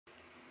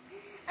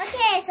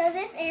Okay, so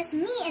this is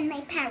Me and My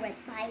Parrot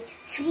by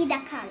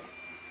Frida Kahlo.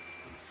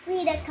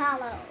 Frida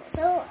Kahlo.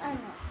 So,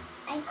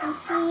 I can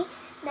see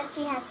that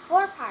she has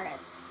 4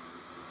 parrots.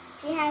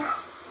 She has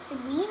 3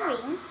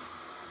 rings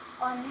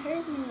on her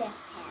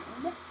left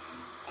hand,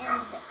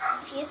 and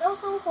she is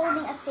also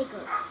holding a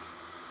cigarette.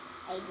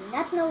 I do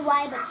not know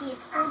why, but she is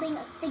holding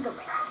a cigarette.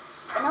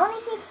 You can only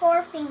see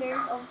 4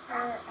 fingers of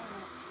her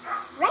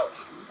right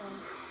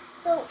hand.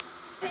 So,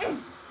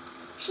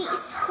 she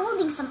is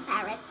holding some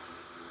parrots.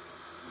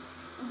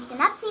 You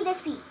cannot see their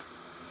feet.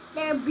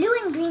 They're blue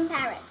and green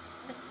parrots,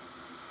 but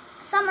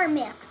some are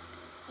mixed.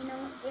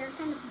 They're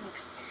kind of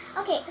mixed.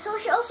 Okay, so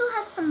she also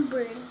has some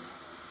birds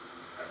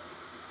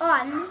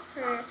on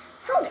her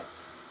shoulders.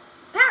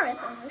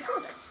 Parrots on her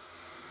shoulders.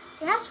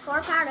 She has 4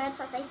 parrots,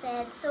 as I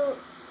said. So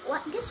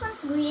this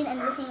one's green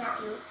and looking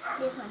at you.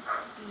 This one's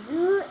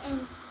blue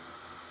and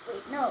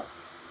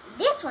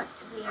this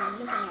one's green and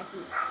looking at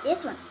you.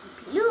 This one's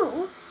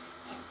blue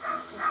and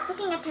just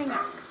looking at her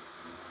neck.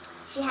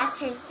 She has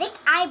her thick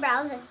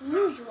eyebrows as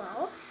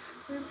usual,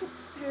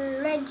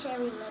 her red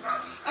cherry lips,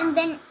 and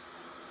then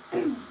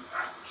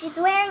she's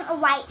wearing a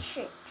white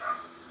shirt.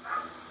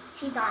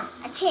 She's on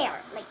a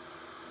chair like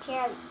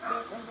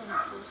this, and then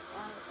it goes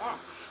down like that.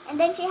 And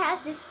then she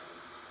has this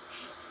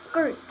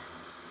skirt,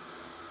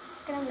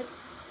 kind of like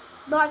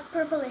dark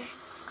purplish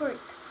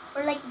skirt,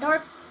 or like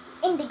dark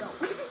indigo.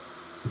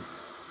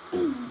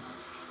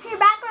 Her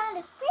background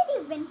is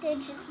pretty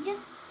vintage. It's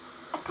just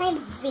a kind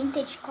of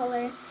vintage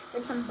color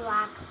with some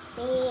black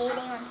fading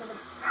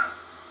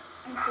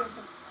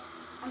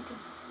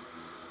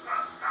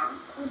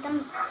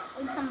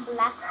with some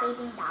black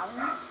fading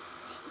down.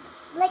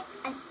 It's like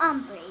an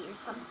ombre or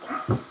something.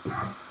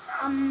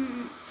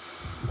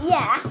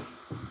 Yeah.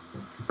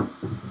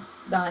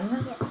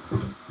 Done? Yes.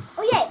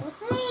 Oh yeah, it was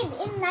made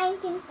in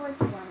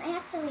 1941. I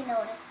actually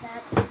noticed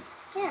that.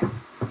 Yeah.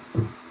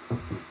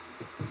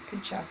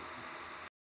 Good job.